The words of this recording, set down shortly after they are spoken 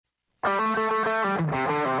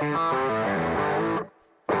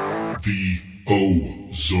The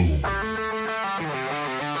Ozone.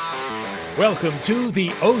 Welcome to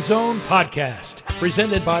the Ozone Podcast,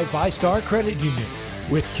 presented by ViStar Credit Union,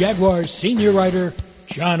 with Jaguars senior writer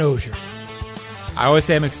John Oehser. I always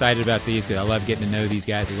say I'm excited about these because I love getting to know these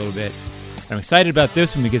guys a little bit. I'm excited about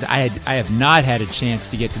this one because I have not had a chance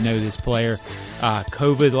to get to know this player.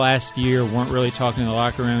 COVID last year, weren't really talking in the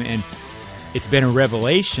locker room, and it's been a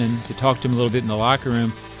revelation to talk to him a little bit in the locker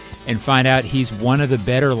room and find out he's one of the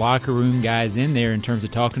better locker room guys in there in terms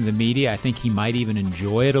of talking to the media. I think he might even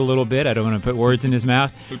enjoy it a little bit. I don't want to put words in his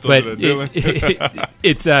mouth. But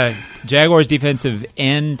it's Jaguars defensive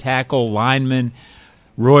end, tackle, lineman,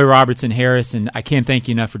 Robertson-Harris, and I can't thank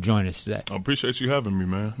you enough for joining us today. I appreciate you having me,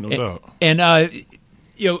 man. No doubt. And, I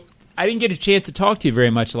didn't get a chance to talk to you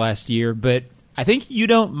very much last year, but I think you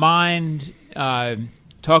don't mind talking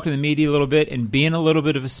to the media a little bit and being a little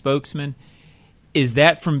bit of a spokesman. Is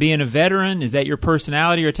that from being a veteran? Is that your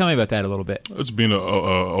personality? Or tell me about that a little bit. It's being an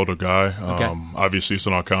older guy. Okay. Obviously, it's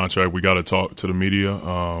in our contract. We got to talk to the media,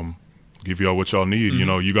 give y'all what y'all need. Mm-hmm. You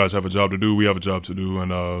know, you guys have a job to do. We have a job to do,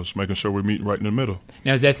 and just making sure we're meeting right in the middle.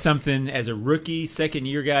 Now, is that something as a rookie,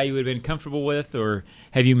 second-year guy you would have been comfortable with, or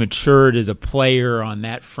have you matured as a player on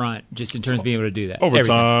that front, just in terms of being able to do that? Over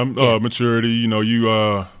time, maturity. You know,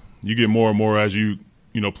 you get more and more as you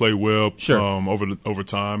play well. Sure. Over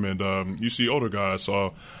time, and you see older guys.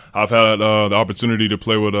 So I've had the opportunity to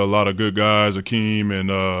play with a lot of good guys, Akeem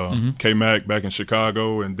and K-Mac back in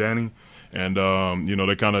Chicago, and Danny. And,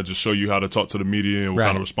 they kind of just show you how to talk to the media and what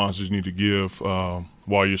kind of responses you need to give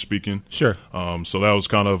while you're speaking. Sure. So that was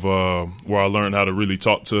kind of where I learned how to really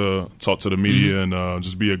talk to the media and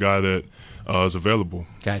just be a guy that is available.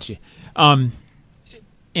 Gotcha.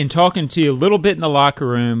 In talking to you a little bit in the locker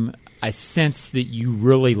room, I sense that you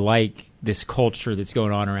really like this culture that's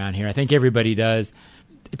going on around here. I think everybody does.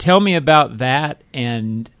 Tell me about that,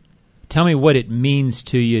 and tell me what it means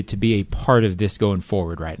to you to be a part of this going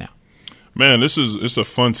forward right now. Man, it's a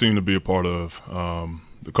fun team to be a part of.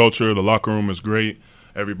 The culture, the locker room is great.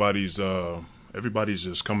 Everybody's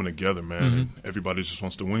just coming together, man. And everybody just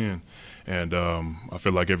wants to win, and I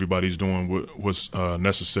feel like everybody's doing what's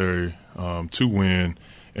necessary to win.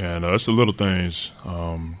 And it's the little things.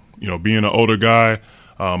 Being an older guy,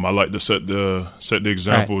 I like to set the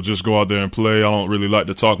example. Right. Just go out there and play. I don't really like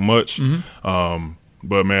to talk much.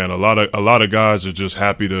 But man, a lot of guys are just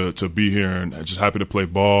happy to be here and just happy to play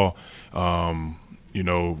ball.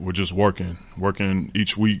 We're just working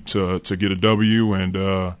each week to get a W, and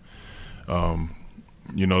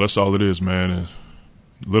that's all it is, man. And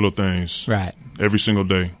little things, right? Every single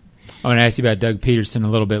day. I want to ask you about Doug Peterson a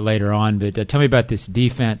little bit later on, but tell me about this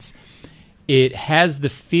defense. It has the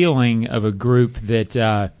feeling of a group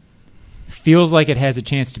that feels like it has a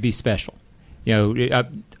chance to be special.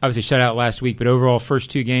 Obviously shut out last week, but overall first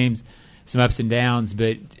two games, some ups and downs.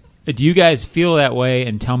 But do you guys feel that way,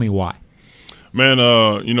 and tell me why? Man,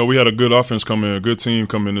 we had a good offense come in, a good team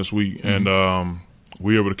come in this week, and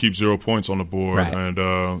we were able to keep 0 points on the board. Right. And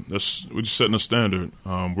we're just setting a standard.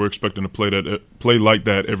 We're expecting to play like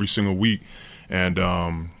that every single week. And,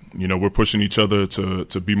 we're pushing each other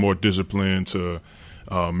to be more disciplined, to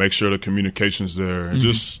make sure the communication's there, and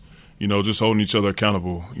just holding each other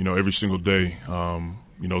accountable, every single day.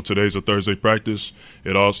 Today's a Thursday practice.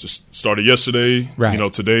 It all started yesterday,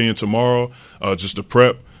 right. Today and tomorrow, just to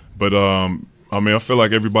prep. But, I feel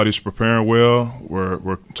like everybody's preparing well.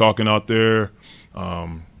 We're talking out there,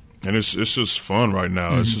 and it's just fun right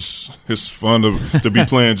now. It's fun to be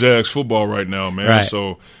playing Jags football right now, man. Right.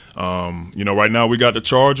 So, right now we got the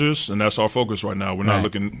Chargers, and that's our focus right now. We're not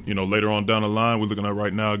looking, later on down the line. We're looking at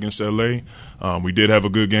right now against L.A. We did have a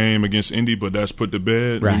good game against Indy, but that's put to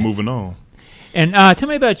bed. Right. We're moving on. And tell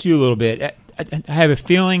me about you a little bit. I have a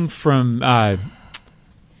feeling from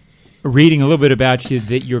reading a little bit about you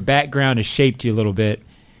that your background has shaped you a little bit.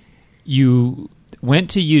 You went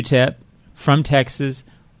to UTEP from Texas.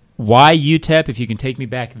 Why UTEP, if you can take me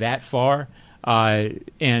back that far?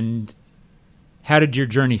 And how did your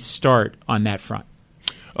journey start on that front?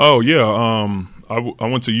 Oh, yeah. I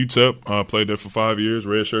went to UTEP, played there for 5 years,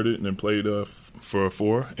 redshirted, and then played for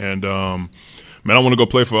 4. And, man, I want to go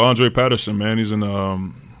play for Andre Patterson, man. He's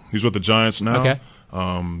with the Giants now. Okay.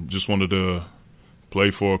 Just wanted to play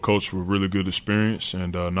for a coach with really good experience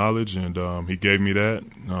and knowledge, and he gave me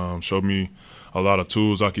that, showed me a lot of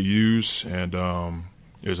tools I could use, and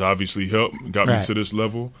it's obviously helped, got me to this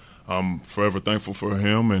level. I'm forever thankful for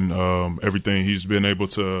him and everything he's been able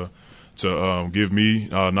to give me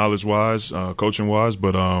knowledge-wise, coaching-wise.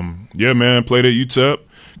 But, yeah, man, played at UTEP,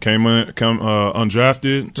 came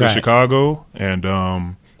undrafted to Chicago, and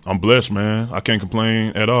I'm blessed, man. I can't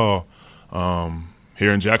complain at all.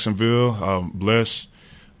 here in Jacksonville. I'm blessed,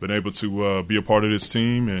 been able to be a part of this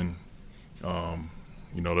team, and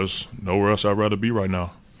there's nowhere else I'd rather be right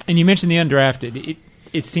now. And you mentioned the undrafted.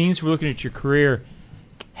 It seems, we're looking at your career,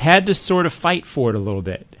 had to sort of fight for it a little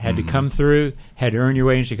bit. Had to come through, had to earn your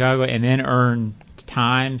way in Chicago, and then earn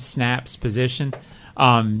time, snaps, position.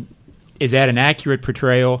 Is that an accurate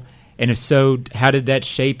portrayal? And if so, how did that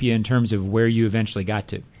shape you in terms of where you eventually got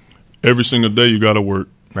to? Every single day you got to work.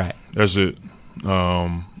 Right. That's it.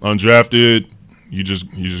 Undrafted, you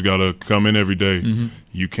just got to come in every day. Mm-hmm.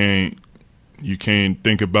 You can't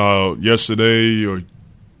think about yesterday or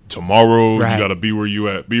tomorrow. Right. You got to be where you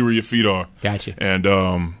at, be where your feet are. Gotcha. And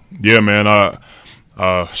yeah, man,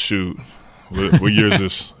 shoot, what year is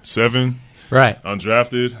this? 7. Right.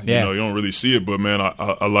 Undrafted. Yeah. You don't really see it, but man,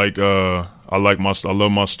 I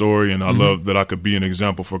love my story, and I love that I could be an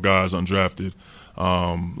example for guys undrafted.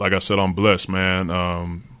 Like I said, I'm blessed,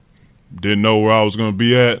 man. Didn't know where I was going to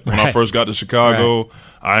be at when I first got to Chicago. Right.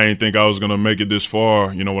 I didn't think I was going to make it this far,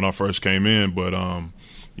 when I first came in. But,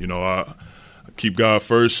 I keep God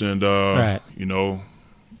first and,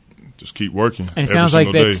 just keep working. And it sounds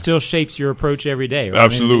like that still shapes your approach every day, right?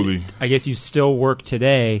 Absolutely. I guess you still work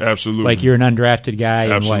today. Absolutely. Like you're an undrafted guy.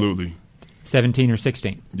 Absolutely. In 17 or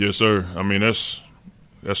 16? Yes, sir. I mean, that's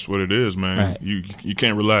what it is, man. Right. You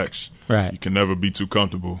can't relax. Right. You can never be too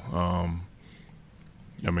comfortable. I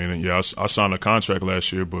signed a contract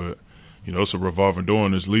last year, but it's a revolving door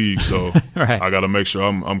in this league, so right. I got to make sure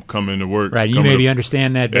I'm coming to work. Right. You maybe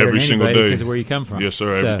understand that better every single day because of where you come from. Yes,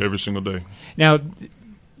 sir. Every single day. Now,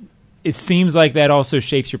 it seems like that also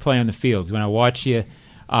shapes your play on the field. When I watch you,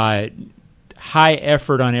 high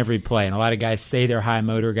effort on every play, and a lot of guys say they're high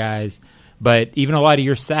motor guys, but even a lot of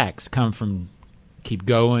your sacks come from keep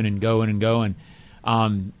going and going and going.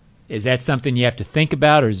 Is that something you have to think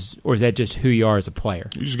about, or is that just who you are as a player?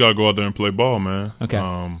 You just got to go out there and play ball, man. Okay.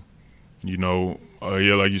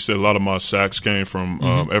 Like you said, a lot of my sacks came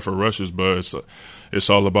from effort rushes, but it's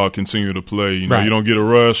all about continuing to play. You don't get a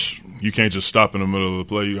rush, you can't just stop in the middle of the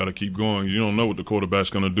play. You got to keep going. You don't know what the quarterback's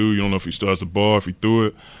going to do. You don't know if he still has the ball, if he threw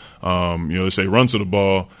it. They say run to the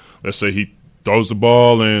ball. Let's say he throws the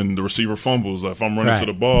ball and the receiver fumbles. If I'm running to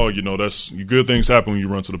the ball, that's good things happen when you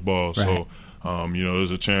run to the ball. Right. So.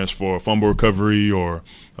 There's a chance for a fumble recovery, or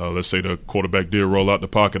let's say the quarterback did roll out the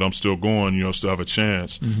pocket. I'm still going, still have a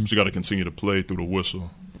chance. Mm-hmm. So you got to continue to play through the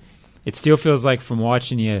whistle. It still feels like from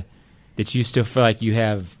watching you that you still feel like you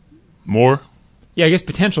have more? Yeah, I guess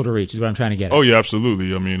potential to reach is what I'm trying to get at. Oh, yeah,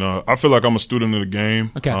 absolutely. I mean, I feel like I'm a student of the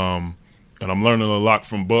game. Okay. And I'm learning a lot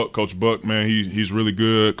from Buck. Coach Buck, man, he's really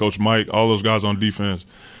good. Coach Mike, all those guys on defense,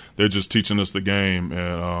 they're just teaching us the game.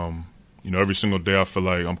 And, every single day I feel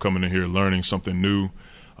like I'm coming in here learning something new,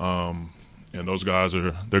 and those guys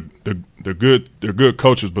they're good. They're good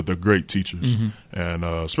coaches, but they're great teachers. Mm-hmm. And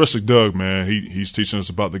especially Doug, man, he's teaching us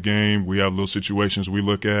about the game. We have little situations we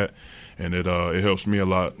look at, and it helps me a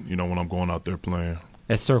lot. When I'm going out there playing.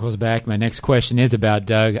 That circles back. My next question is about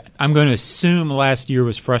Doug. I'm going to assume last year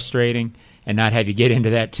was frustrating, and not have you get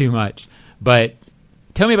into that too much. But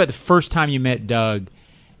tell me about the first time you met Doug,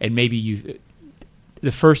 and maybe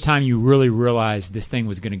the first time you really realized this thing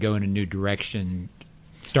was going to go in a new direction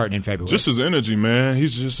starting in February. Just his energy, man.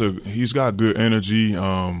 He's got good energy.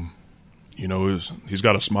 He's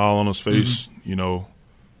got a smile on his face. Mm-hmm.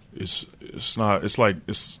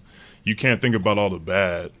 You can't think about all the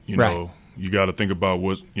bad, right. You got to think about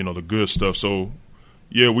what's, the good stuff. So,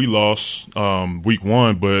 yeah, we lost week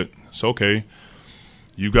 1, but it's okay.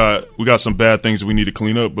 We got some bad things that we need to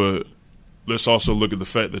clean up, but let's also look at the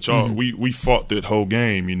fact that y'all we fought that whole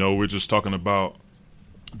game. We're just talking about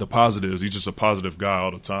the positives. He's just a positive guy all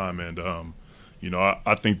the time, and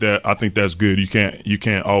I think that's good. You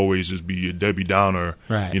can't always just be a Debbie Downer,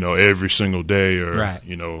 right. Every single day, or right.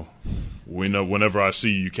 Whenever I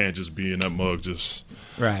see you can't just be in that mug, just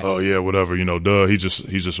right. Oh yeah, whatever. Duh. He's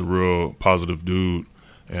just a real positive dude,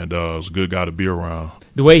 and it's a good guy to be around.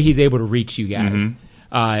 The way he's able to reach you guys. Mm-hmm.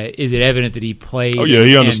 Is it evident that he played? Oh yeah,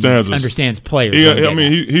 he understands us. Understands players.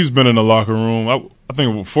 He's been in the locker room. I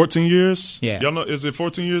think 14 years. Yeah, y'all know, is it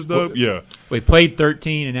 14 years, Doug? Yeah. Well, he played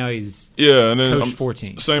 13, and now he's and then coached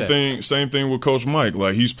 14. Same thing with Coach Mike.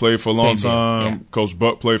 Like he's played for a long time. Yeah. Coach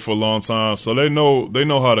Buck played for a long time, so they know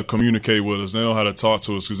how to communicate with us. They know how to talk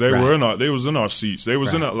to us because they was in our seats. They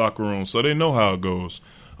was in that locker room, so they know how it goes.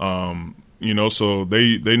 So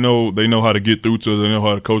they know how to get through to us. They know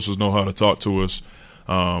how the coaches know how to talk to us.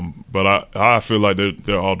 But I feel like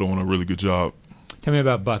they're all doing a really good job. Tell me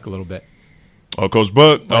about Buck a little bit. Oh, Coach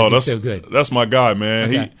Buck. Why is he so good? That's my guy, man.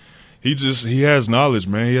 Okay. He has knowledge,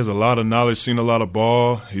 man. He has a lot of knowledge, seen a lot of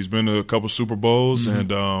ball. He's been to a couple Super Bowls, and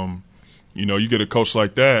you get a coach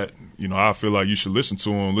like that, I feel like you should listen to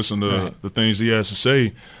him, listen to the things he has to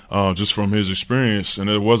say, just from his experience. And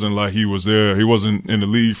it wasn't like he was there. He wasn't in the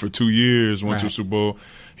league for 2 years, went to a Super Bowl.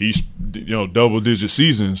 He's, double-digit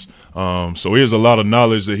seasons. So he has a lot of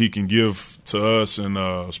knowledge that he can give to us, and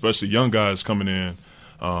especially young guys coming in.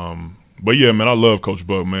 But, yeah, man, I love Coach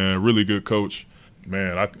Buck, man. Really good coach.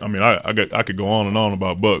 Man, I could go on and on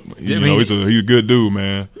about Buck. He's a good dude,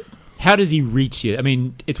 man. How does he reach you? I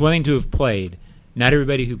mean, it's one thing to have played. Not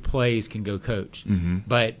everybody who plays can go coach. Mm-hmm.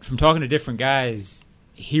 But from talking to different guys,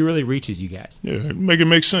 he really reaches you guys. Yeah, make it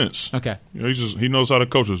make sense. Okay. He knows how to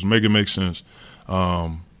coach us, make it make sense. We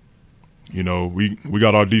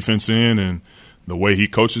got our defense in, and the way he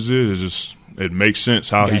coaches it makes sense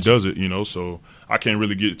how he does it, so I can't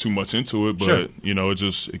really get too much into it, but,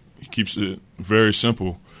 it keeps it very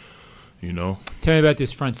simple, Tell me about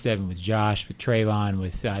this front seven with Josh, with Trayvon,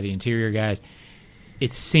 with the interior guys.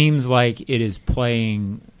 It seems like it is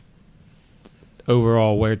playing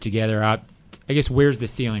overall well together. I guess where's the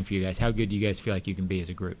ceiling for you guys? How good do you guys feel like you can be as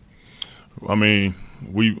a group? I mean,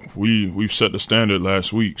 we've set the standard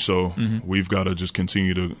last week, so we've got to just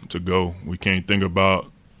continue to go. We can't think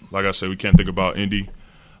about, like I said, we can't think about Indy,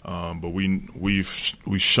 but we've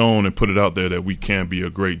shown and put it out there that we can be a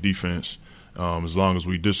great defense as long as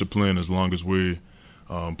we discipline, as long as we're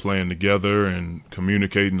playing together and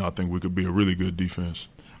communicating. I think we could be a really good defense.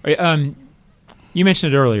 You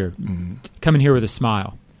mentioned it earlier, coming here with a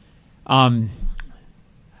smile. I don't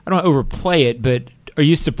want to overplay it, but are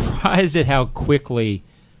you surprised at how quickly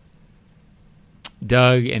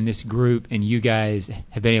Doug and this group and you guys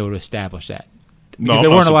have been able to establish that? Because there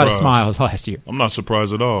weren't a lot of smiles last year. I'm not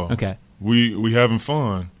surprised at all. Okay. We having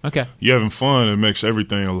fun. Okay. You having fun, it makes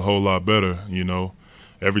everything a whole lot better,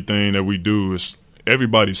 Everything that we do is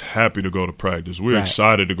everybody's happy to go to practice. We're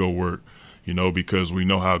excited to go work, because we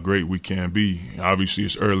know how great we can be. Obviously,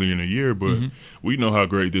 it's early in the year, but we know how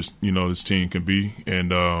great this team can be, and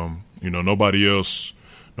nobody else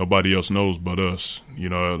knows but us.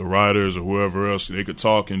 The riders or whoever else, they could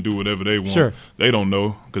talk and do whatever they want. Sure. They don't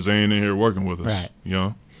know because they ain't in here working with us.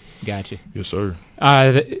 Right. Gotcha. Yes, sir.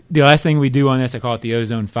 The last thing we do on this, I call it the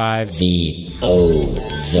Ozone 5. The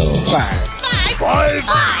Ozone 5.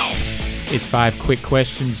 It's 5 quick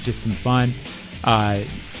questions, just some fun.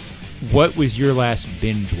 What was your last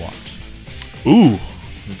binge watch? Ooh,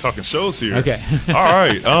 we're talking shows here. Okay. All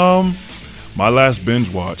right. My last binge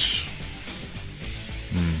watch,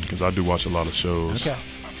 because I do watch a lot of shows. Okay.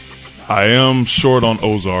 I am short on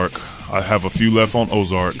Ozark. I have a few left on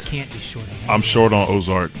Ozark. You can't be short on Ozark. I'm short on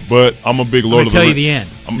Ozark, but I'm a big Lord of the Rings. Tell you the end.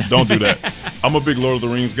 Don't do that. I'm a big Lord of the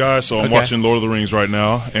Rings guy, so I'm watching Lord of the Rings right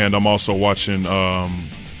now, and I'm also watching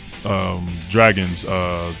Dragons,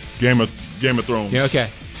 Game of Thrones. Yeah, okay.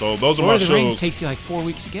 So those are Lord my of the shows. Rings takes you like 4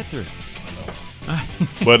 weeks to get through.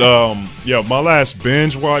 But my last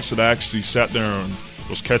binge watch that I actually sat there and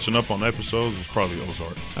was catching up on episodes was probably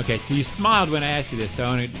Ozark. Okay, so you smiled when I asked you this. So I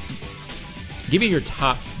want to give me your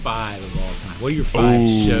top 5 of all time. What are your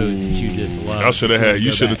 5 shows that you just love? I should have had.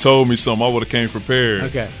 You should have told me something. I would have came prepared.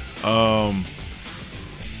 Okay.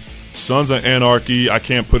 Sons of Anarchy. I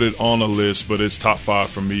can't put it on a list, but it's top 5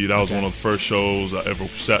 for me. That was one of the first shows I ever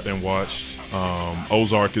sat and watched.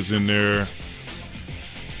 Ozark is in there.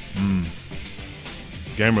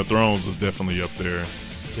 Game of Thrones is definitely up there.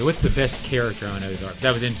 Yeah, what's the best character on Ozark?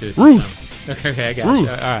 That was into Ruth. Okay, I got Ruth. you.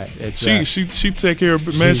 All right. She take care of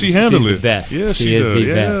it, man. She handled she's it. The best. Yeah, she is does.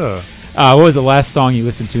 the best. What was the last song you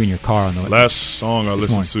listened to in your car on the way? Last song I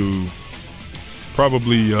listened to,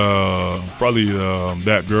 probably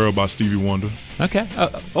That Girl by Stevie Wonder. Okay,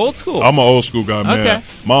 old school. I'm an old school guy, man. Okay.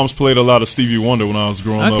 Mom's played a lot of Stevie Wonder when I was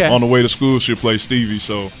growing up. On the way to school, she'd play Stevie.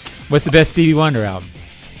 So, what's the best Stevie Wonder album?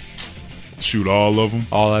 Shoot, all of them.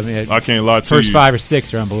 All of them. I can't lie to you. First 5 or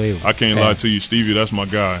 6 are unbelievable. I can't lie to you, Stevie. That's my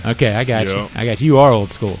guy. Okay, I got you. I got you. You are old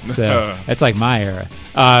school, so that's like my era.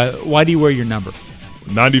 Why do you wear your number?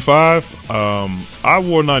 95. I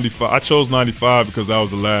wore 95. I chose 95 because that was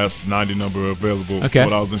the last 90 number available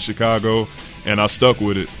when I was in Chicago, and I stuck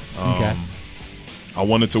with it. I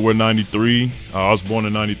wanted to wear 93. I was born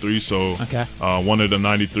in 93, so I wanted a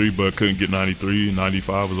 93, but couldn't get 93.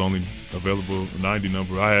 95 was only available 90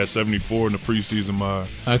 number. I had 74 in the preseason my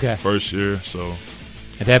first year, so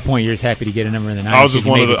at that point you're just happy to get a number in the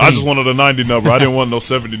 90s. I just wanted a 90 number. I didn't want no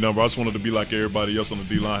 70 number. I just wanted to be like everybody else on the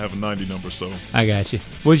D-line, have a 90 number. So I got you.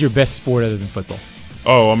 What was your best sport other than football?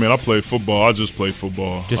 Oh, I mean, I played football. I just played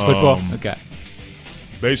football. Just football? Okay.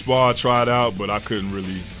 Baseball I tried out, but I couldn't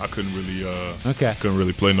really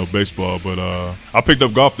play no baseball. But I picked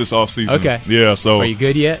up golf this offseason. Okay. Yeah, so are you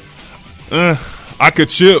good yet? I could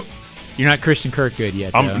chip. You're not Christian Kirkgood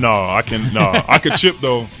yet, though. I could chip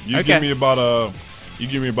though. You Okay. give me about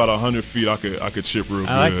 100 feet, I could chip real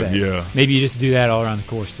I like good. that. Yeah, Maybe you just do that all around the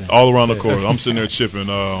course then. all around the course. I'm sitting there chipping.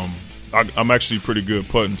 I'm actually pretty good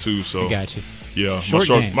putting too. So I got you. yeah,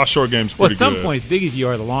 Game. my short game's Well, pretty at some good. point, as big as you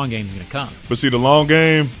are, the long game's going to come. But see, the long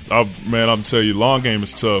game, I'm tell you, long game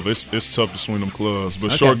is tough. It's tough to swing them clubs. But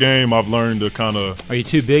Okay. short game, I've learned to kind of. Are you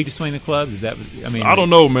too big to swing the clubs? Is that? I don't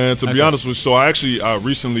know, man. To be Okay. honest with you, so I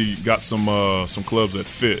recently got some clubs that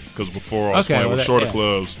fit because before I was playing with shorter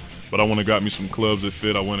clubs. But I went and got me some clubs that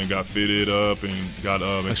fit. I went and got fitted up and got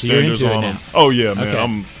so you're extenders into it on now. them. Oh yeah, man.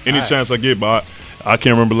 Okay. Any All chance I get, but I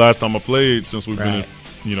can't remember last time I played since we've been Right.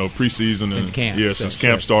 in, preseason Since camp. Yeah, So, since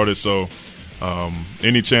camp started. So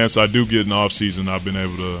any chance I do get in the off season, I've been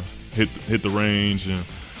able to hit the range, and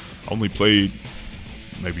I only played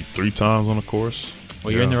maybe 3 times on the course.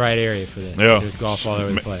 Well, you're in the right area for this. Yeah. There's golf all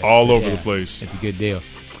over the place. All over the place. It's a good deal.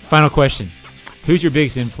 Final question. Who's your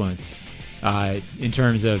biggest influence in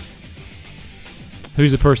terms of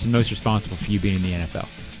who's the person most responsible for you being in the NFL?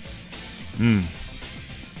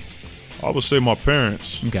 I would say my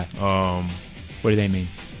parents. Okay. What do they mean?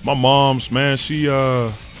 My mom's, man, she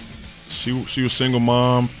was single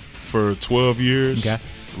mom for 12 years. Okay.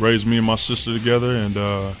 Raised me and my sister together,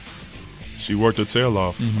 and she worked her tail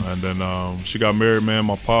off. Mm-hmm. And then she got married, man.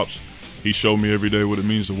 My pops, he showed me every day what it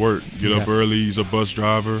means to work. Get up early. He's a bus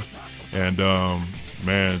driver. And,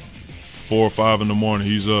 man, 4 or 5 in the morning,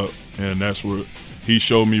 he's up. And that's what he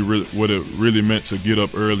showed me what it really meant to get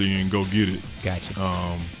up early and go get it.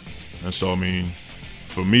 Gotcha. And so, I mean,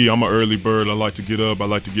 for me, I'm an early bird. I like to get up. I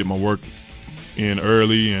like to get my work in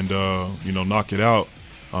early and, knock it out.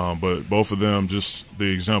 But both of them, just the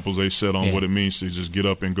examples they set on what it means to just get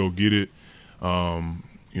up and go get it.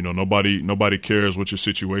 Nobody cares what your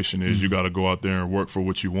situation is. Mm-hmm. You got to go out there and work for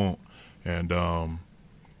what you want. And,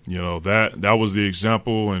 that was the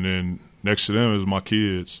example. And then next to them is my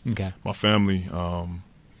kids, my family.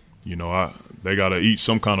 They got to eat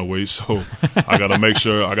some kind of way, so I got to make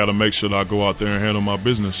sure that I go out there and handle my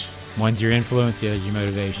business. One's your influence, the other's your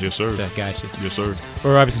motivation. Yes, sir. So, gotcha. Yes, sir.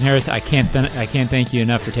 Well, Robertson-Harris, I can't thank you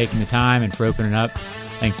enough for taking the time and for opening up.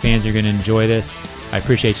 I think fans are going to enjoy this. I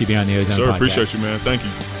appreciate you being on the Ozone Podcast. Appreciate you, man. Thank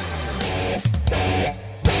you.